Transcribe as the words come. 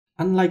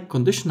Unlike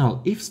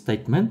conditional if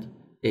statement,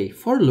 a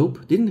for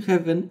loop didn't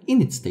have an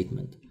init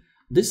statement.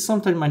 This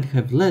sometimes might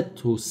have led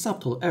to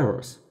subtle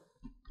errors.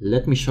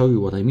 Let me show you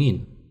what I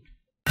mean.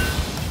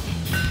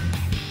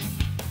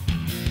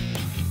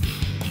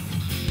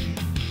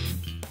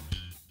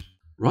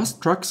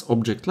 Rust tracks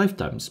object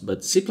lifetimes,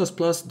 but C++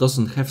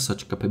 doesn't have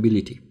such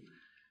capability.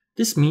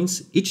 This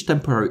means each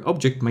temporary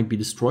object might be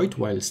destroyed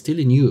while still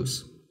in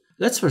use.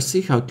 Let's first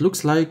see how it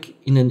looks like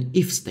in an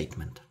if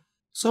statement.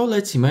 So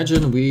let's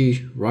imagine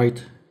we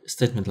write a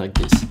statement like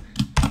this.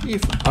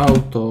 If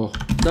auto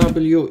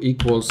w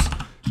equals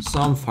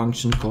some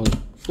function called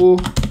foo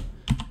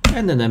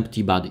and an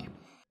empty body.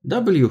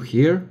 W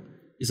here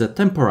is a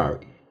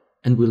temporary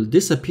and will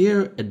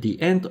disappear at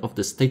the end of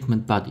the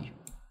statement body.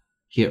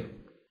 Here.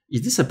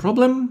 Is this a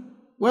problem?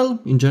 Well,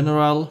 in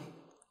general,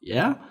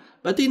 yeah,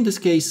 but in this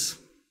case,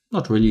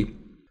 not really.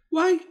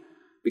 Why?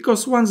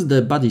 Because once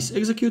the body is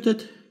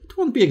executed, it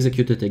won't be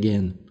executed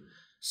again.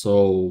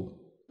 So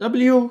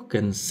W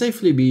can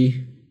safely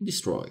be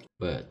destroyed.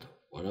 But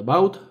what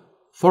about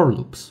for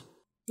loops?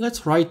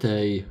 Let's write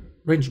a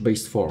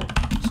range-based for.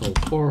 So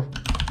for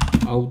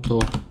auto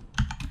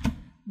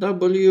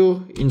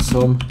W in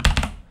some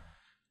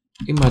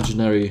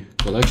imaginary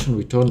collection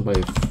returned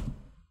by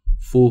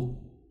foo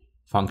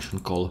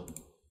function call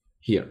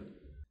here.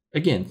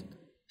 Again,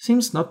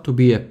 seems not to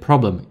be a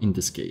problem in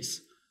this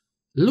case.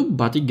 Loop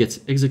body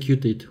gets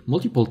executed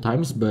multiple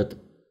times, but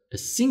a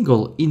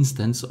single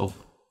instance of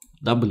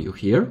W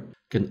here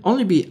can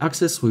only be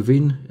accessed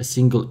within a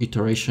single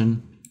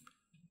iteration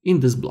in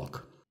this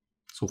block.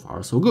 So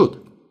far, so good.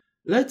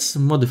 Let's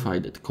modify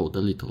that code a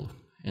little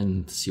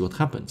and see what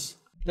happens.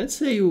 Let's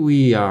say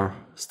we are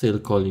still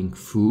calling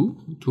foo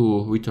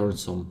to return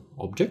some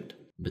object,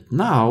 but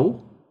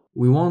now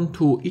we want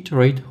to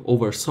iterate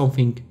over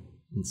something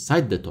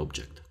inside that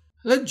object.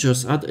 Let's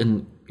just add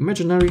an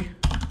imaginary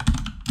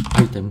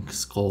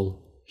items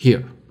call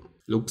here.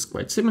 Looks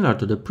quite similar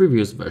to the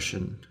previous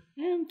version,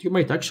 and you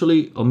might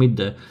actually omit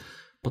the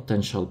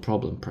potential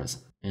problem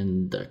present.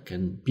 And there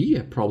can be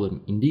a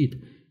problem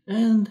indeed,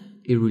 and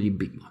a really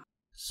big one.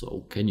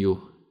 So can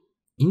you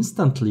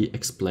instantly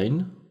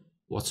explain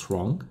what's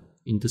wrong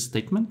in this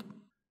statement?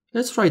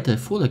 Let's write a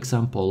full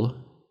example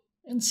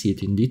and see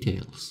it in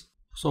details.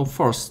 So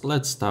first,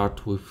 let's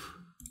start with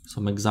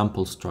some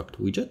example struct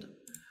widget,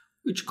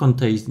 which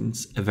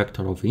contains a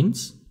vector of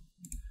ints,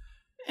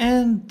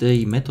 and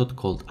the method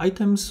called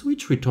items,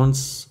 which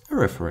returns a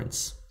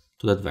reference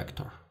to that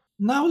vector.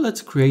 Now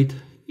let's create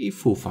a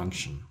foo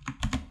function.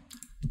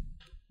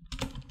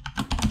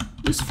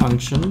 This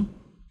function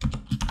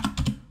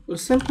will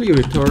simply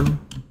return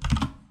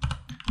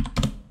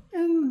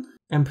an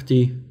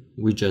empty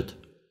widget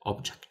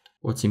object.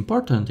 What's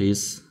important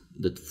is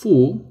that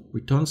foo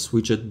returns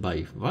widget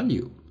by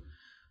value,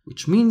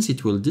 which means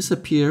it will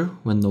disappear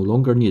when no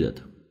longer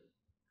needed,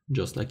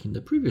 just like in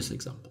the previous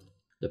example.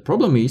 The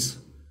problem is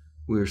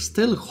we're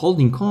still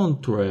holding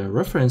on to a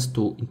reference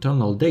to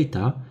internal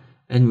data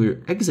and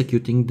we're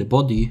executing the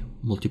body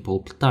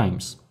multiple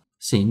times,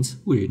 since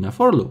we're in a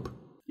for loop.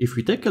 If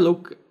we take a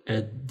look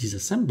at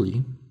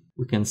disassembly,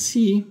 we can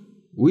see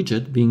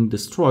widget being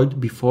destroyed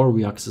before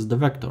we access the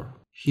vector.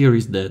 Here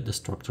is the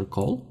destructor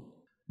call,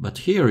 but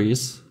here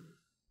is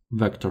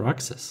vector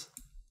access.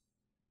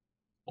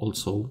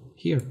 Also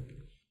here.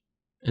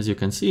 As you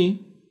can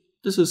see,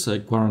 this is a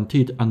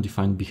guaranteed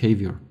undefined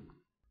behavior.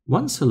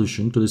 One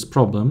solution to this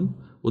problem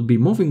would be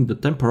moving the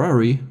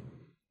temporary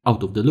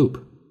out of the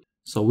loop.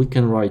 So we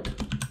can write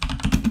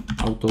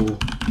auto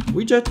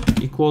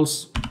widget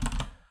equals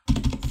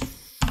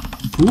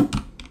foo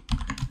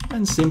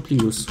and simply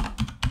use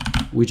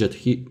widget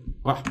here.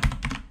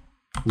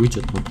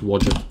 Widget, not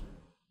widget.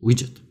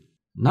 Widget.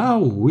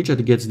 Now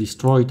widget gets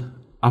destroyed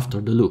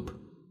after the loop.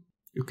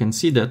 You can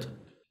see that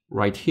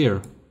right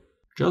here,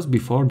 just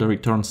before the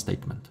return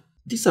statement.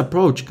 This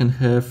approach can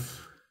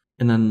have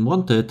an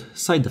unwanted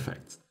side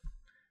effect.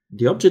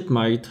 The object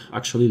might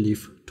actually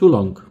live too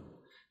long,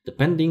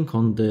 depending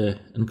on the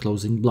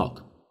enclosing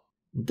block.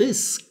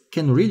 This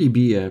can really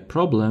be a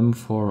problem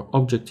for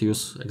object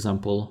use,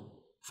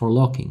 example, for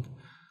locking.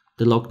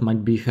 The lock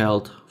might be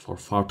held for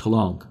far too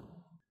long.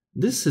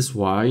 This is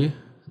why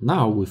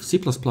now with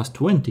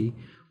C++20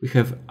 we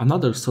have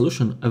another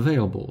solution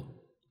available.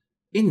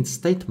 In its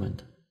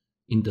statement,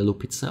 in the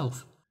loop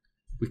itself,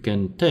 we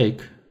can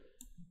take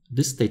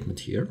this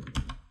statement here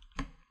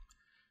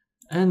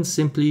and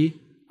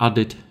simply add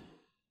it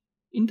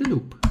in the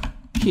loop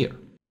here.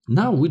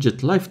 Now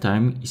widget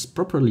lifetime is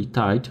properly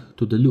tied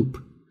to the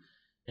loop,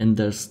 and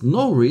there's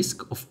no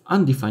risk of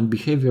undefined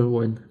behavior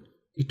when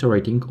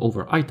iterating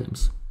over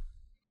items.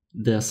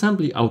 The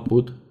assembly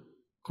output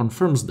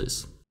confirms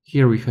this.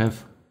 Here we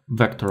have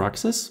vector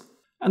access,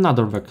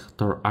 another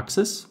vector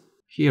access.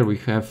 Here we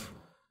have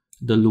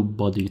the loop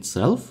body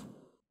itself,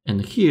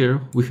 and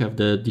here we have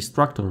the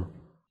destructor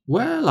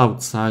well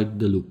outside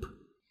the loop.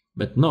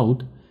 But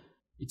note,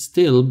 it's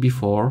still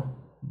before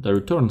the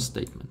return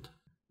statement.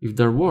 If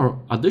there were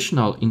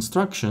additional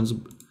instructions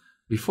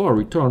before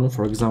return,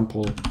 for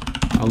example,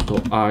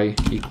 auto I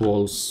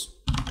equals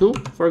 2,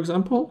 for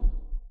example,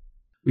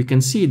 we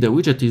can see the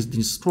widget is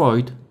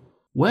destroyed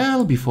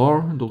well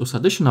before those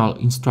additional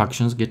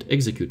instructions get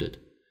executed,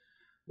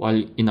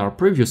 while in our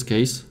previous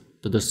case,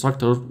 the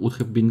destructor would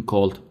have been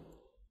called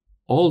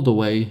all the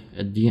way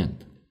at the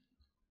end.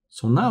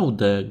 So now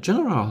the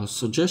general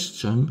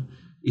suggestion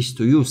is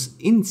to use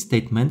init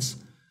statements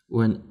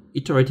when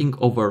iterating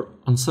over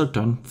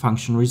uncertain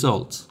function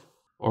results,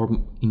 or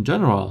in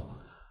general,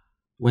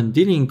 when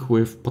dealing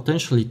with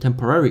potentially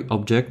temporary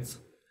objects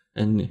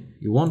and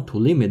you want to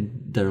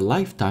limit their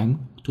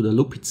lifetime to the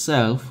loop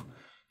itself,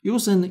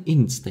 use an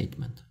init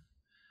statement.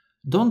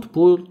 Don't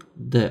pull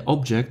the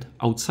object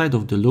outside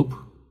of the loop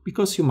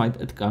because you might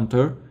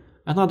encounter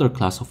another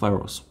class of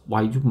errors,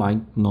 while you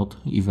might not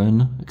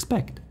even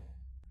expect.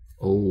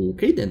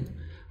 Okay then,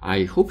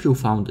 I hope you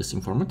found this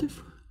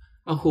informative.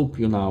 I hope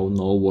you now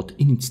know what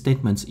init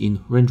statements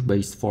in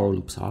range-based for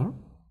loops are.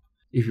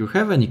 If you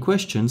have any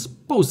questions,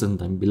 post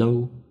them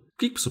below,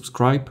 click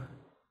subscribe,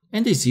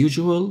 and as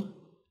usual,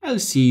 I'll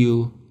see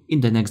you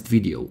in the next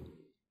video.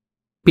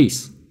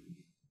 Peace!